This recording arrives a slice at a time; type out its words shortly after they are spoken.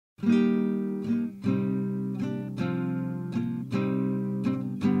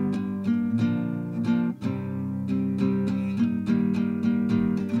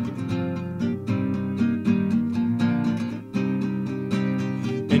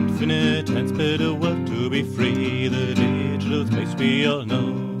infinite hence better work to be free. The digital space we all know.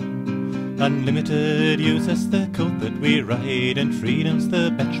 Unlimited use is the code that we write, and freedom's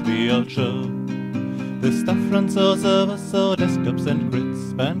the badge we all show. The stuff runs our servers, our desktops and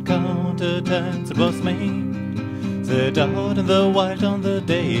grids, uncounted hence it was made. Set out in the wild on the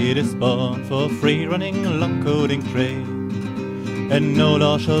day it is born, for free running long coding trade. And no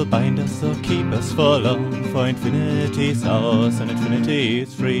law shall bind us or keep us for long, for infinity's ours and infinity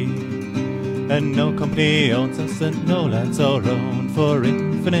is free. And no company owns us and no land's our own, for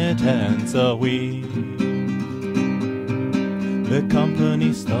infinite hands are we. The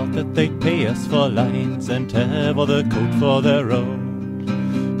companies thought that they'd pay us for lines and have all the code for their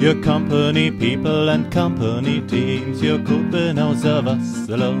own. Your company people and company teams, your code will now serve us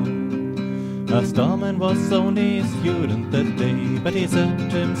alone. A starman was only a student that day, but he said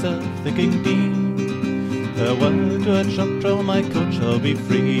to himself, thinking deep, the world to a shop throw my code shall be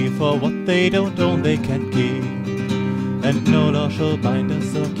free, for what they don't own they can't keep. And no law shall bind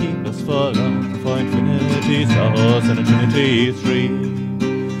us or keep us for long, for infinity's ours and infinity is free.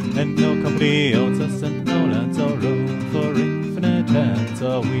 And no company owns us and no land's our own, for infinite hands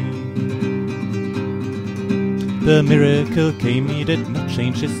are we. The miracle came, he did not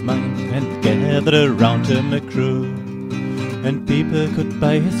change his mind, and gathered around him a crew. And people could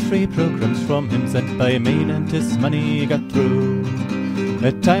buy his free programs from him, sent by mail, and his money got through.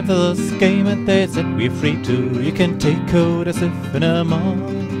 A time for this game, and they said we're free too. You can take code as if in a mall.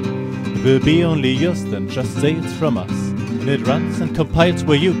 It will be only yours then, just say it's from us, and it runs and compiles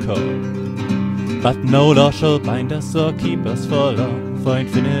where you call. But no law shall bind us or keep us for long, for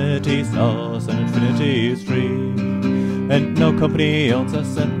infinity's ours and infinity is free. And no company owns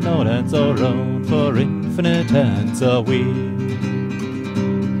us and no land's our own, for infinite hands are we.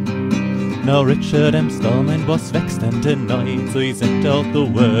 Now Richard M. Stallman was vexed and annoyed, so he sent out the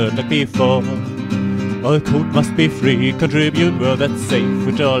word like before. All code must be free, contribute where that's safe,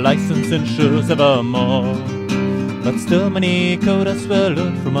 which our license ensures evermore. But still many coders were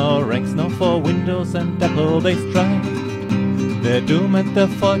lured from our ranks, now for Windows and Apple they strive. Their doom and their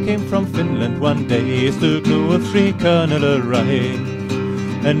fall came from Finland one day, is to glue a free kernel arrive.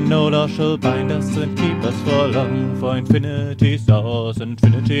 And no law shall bind us and keep us for long, for infinity's ours and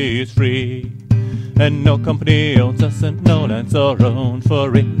infinity is free. And no company owns us and no land's our own,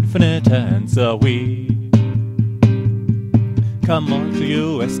 for infinite hands are we. Come on to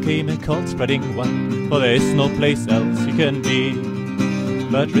US, came a call spreading wide, for there is no place else you can be.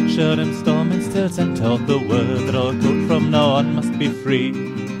 But Richard M. Stallman still sent out the word that all code from now on must be free.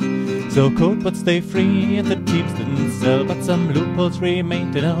 So code would stay free and the teams didn't sell, but some loopholes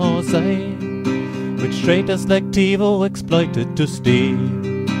remained in our side, which traders like TiVo exploited to steal.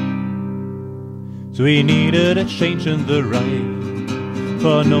 So we needed a change in the right,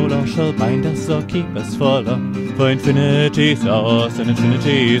 for no law shall bind us or keep us for long, for infinity's ours and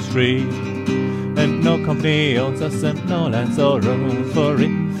infinity is free. And no company owns us and no land's our own, for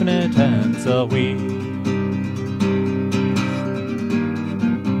infinite hands are we.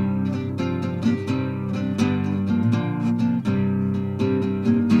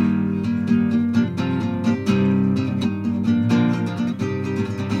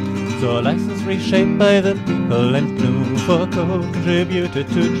 So a license reshaped by the people and GNU, for code contributed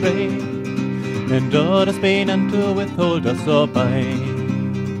to trade, and orders paid none to withhold us or bind.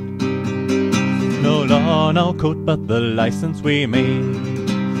 No law, no code, but the license we made.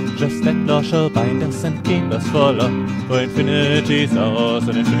 Just that law shall bind us and keep us for long, for infinity's ours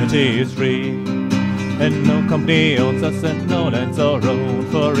and infinity is free. And no company owns us and no land's our own,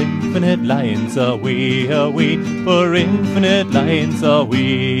 for infinite lines are we, for infinite lines are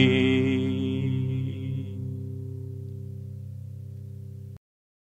we.